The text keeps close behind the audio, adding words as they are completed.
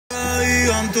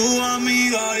digan tu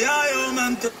amiga, ya yo me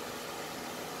enteré.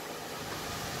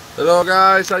 Hello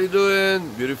guys, how you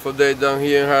doing? Beautiful day down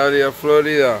here in Hialeah,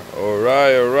 Florida.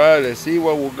 Alright, let's see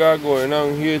what we got going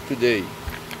on here today.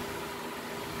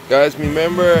 Guys,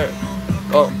 remember,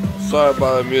 oh, sorry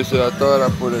about the music, I thought I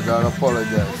put it down, I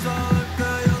apologize.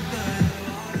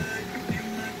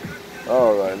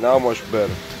 Alright, now much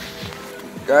better.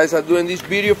 Guys, I'm doing this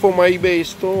video for my eBay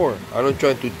store. I'm not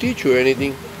trying to teach you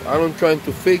anything, I'm not trying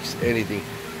to fix anything.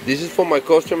 This is for my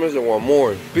customers that want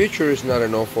more. Picture is not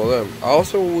enough for them. I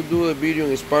also will do the video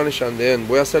in Spanish at the end.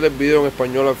 Voy a hacer el video en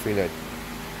español al final.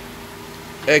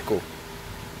 Echo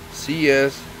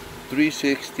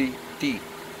CS-360T.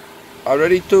 I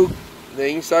already took the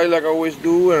inside like I always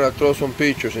do, and I throw some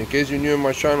pictures. In case you're new in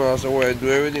my channel, that's the way I do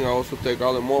everything. I also take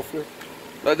out the muffler.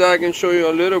 Like that I can show you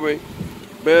a little bit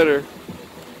better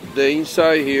the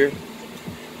inside here.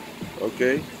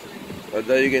 Okay, like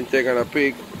that you can take on a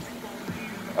peek.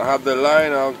 I have the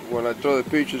line out. When I throw the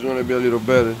picture, it's going to be a little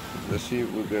better. Let's see if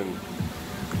we can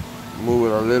move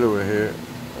it a little bit here.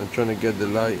 I'm trying to get the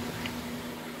light.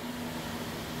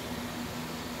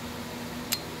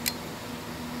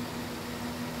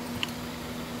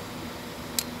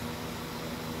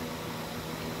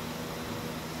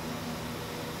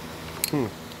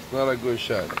 It's not a good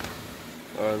shot.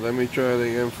 Let me try it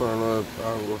again for another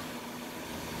angle.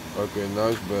 Okay, now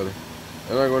it's better.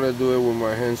 And I'm gonna do it with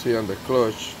my hands here on the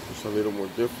clutch. It's a little more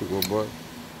difficult, but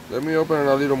let me open it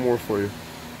a little more for you.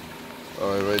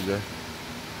 Alright, right there.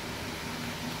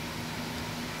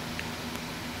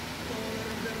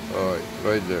 Alright,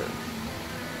 right there.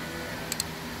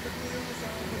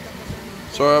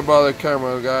 Sorry about the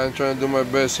camera, guys. I'm trying to do my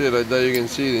best here. Like that you can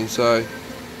see it inside.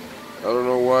 I don't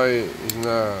know why it's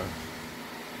not.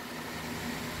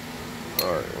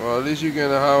 Alright, well at least you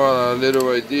can have a little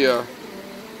idea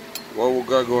what we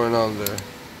got going on there.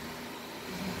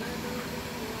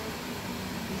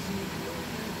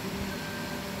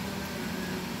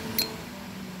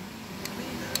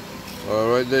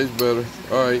 Alright, that's better.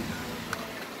 Alright.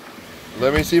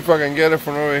 Let me see if I can get it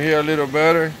from over here a little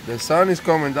better. The sun is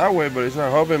coming that way, but it's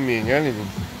not helping me in anything.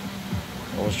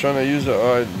 I was trying to use it.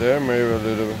 Alright, there maybe a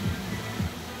little bit.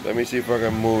 Let me see if I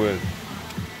can move it.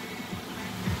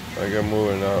 I can move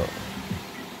it now.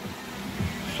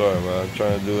 Sorry man, I'm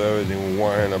trying to do everything with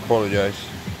one hand. I apologize.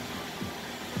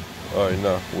 Alright,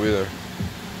 now, we're there.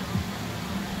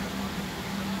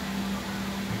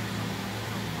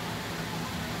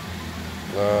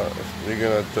 You're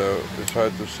gonna tell, it's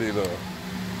hard to see the.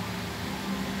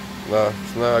 Nah,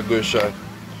 it's not a good shot.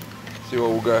 See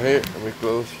what we got here? Let me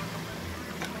close.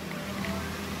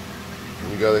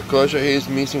 We got the clutch here, it's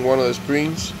missing one of the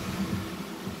springs.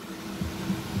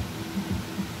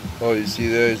 Oh, you see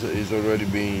there, it's already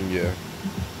being, yeah.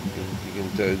 You can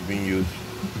tell it's being used.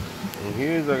 And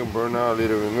here's like a burn out a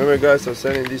little bit. Remember guys, I'm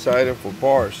selling this item for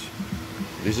parts.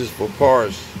 This is for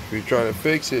parts. If you're trying to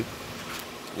fix it,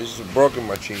 this is broken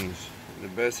machines. The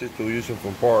best is to use them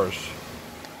for parts.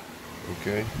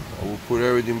 Okay, I will put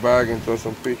everything back and throw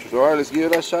some pictures. Alright, let's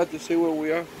give it a shot to see where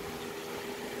we are.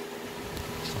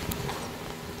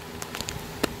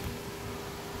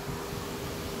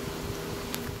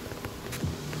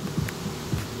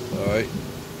 Alright.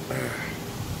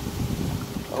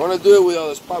 I want to do it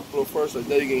without a spark plug first, so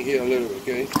that you can hear a little bit,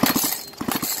 okay?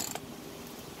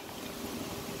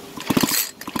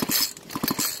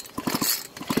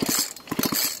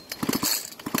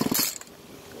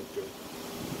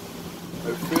 I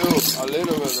feel a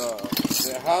little bit,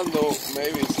 the handle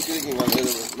maybe it's clicking a little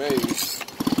bit, maybe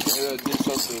I did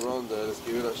something wrong there. Let's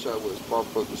give it a shot with a spark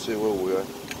plug to see where we are.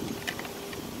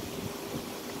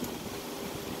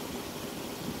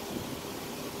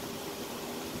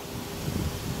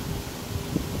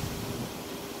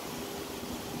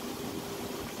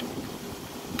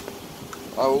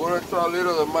 We're going to try a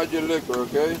little of the magic liquor,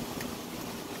 okay?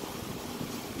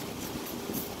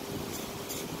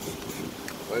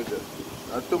 Right there.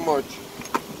 Not too much.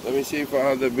 Let me see if I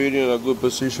have the video in a good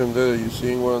position there. You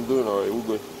seeing what I'm doing? Alright, we're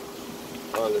good.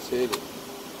 Alright, let's hit it.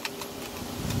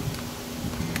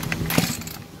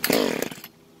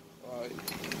 Alright.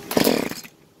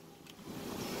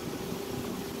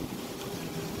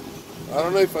 I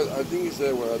don't know if I think it's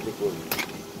there where I have to put it.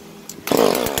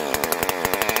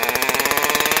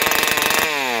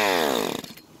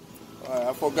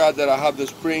 I forgot that I have the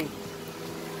spring.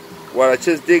 What I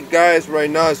just did, guys, right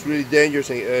now is really dangerous.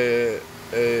 It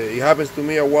happens to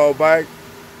me a while back,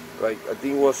 like I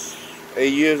think it was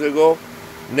 8 years ago.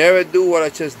 Never do what I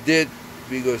just did,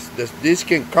 because this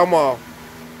can come off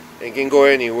and can go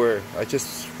anywhere. I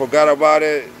just forgot about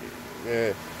it.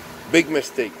 Big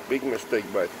mistake,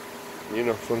 but you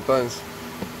know, sometimes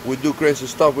we do crazy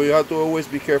stuff, but you have to always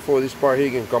be careful with this part. He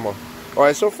can come on.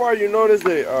 Alright, so far you notice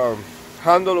the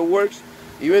handle works.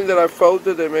 Even that I felt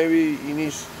it, that maybe it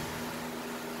needs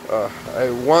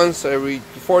once every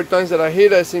 4 times that I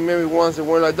hit, I see maybe once it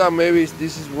went like that. Maybe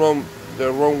this is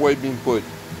the wrong way being put.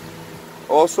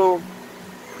 Also,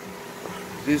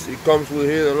 it comes with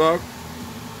here the lock.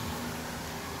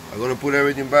 I'm gonna put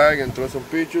everything back and throw some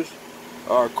pictures.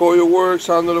 Coil works,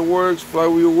 handle works,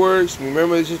 flywheel works.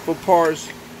 Remember, this is for parts.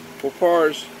 For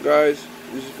parts, guys.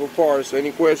 This is for parts.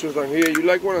 Any questions on here? You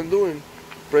like what I'm doing?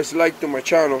 Press like to my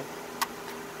channel.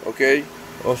 Okay?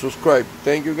 Or subscribe.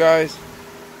 Thank you, guys.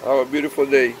 Have a beautiful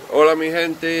day. Hola, mi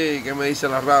gente. ¿Qué me dice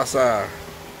la raza?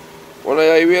 Bueno,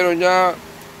 ya ahí vieron ya.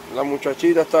 La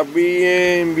muchachita está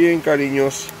bien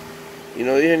cariñosa. Y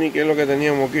no dije ni qué es lo que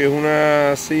teníamos aquí. Es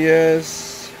una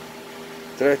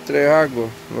CS-360 algo.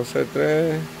 No sé,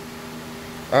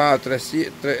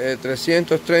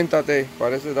 330T.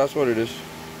 Parece that's what it is.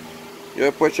 Yo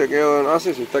después chequeo.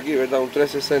 Sí, está aquí, ¿verdad? Un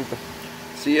 360.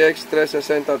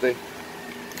 CX-360T.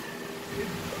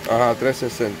 Ajá,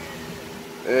 360.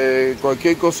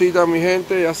 Cualquier cosita, mi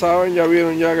gente, ya saben, ya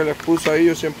vieron ya que les puse ahí.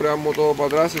 Yo siempre armo todo para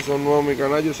atrás. Si son nuevos en mi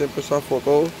canal, yo siempre zafo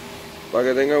todo para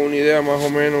que tengan una idea más o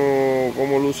menos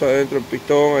cómo luce adentro el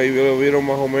pistón. Ahí lo vieron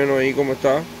más o menos ahí cómo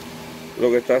está,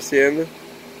 lo que está haciendo.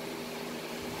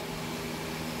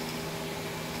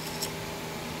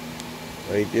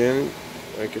 Ahí tienen.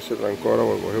 Hay que se trancó ahora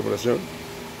por coger presión.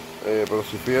 Pero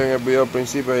si fijan en el video al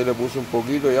principio, ahí le puse un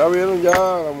poquito. Ya vieron, ya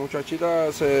la muchachita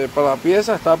para la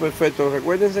pieza está perfecto.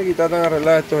 Recuérdense que tratan de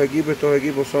arreglar estos equipos. Estos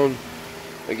equipos son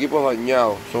equipos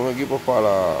dañados, son equipos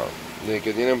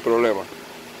que tienen problemas.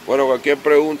 Bueno, cualquier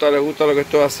pregunta, les gusta lo que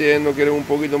estoy haciendo, quieren un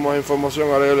poquito más de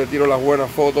información, ahora yo les tiro las buenas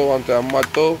fotos antes de armar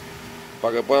todo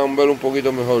para que puedan ver un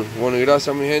poquito mejor. Bueno, y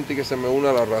gracias, mi gente, y que se me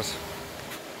una la raza.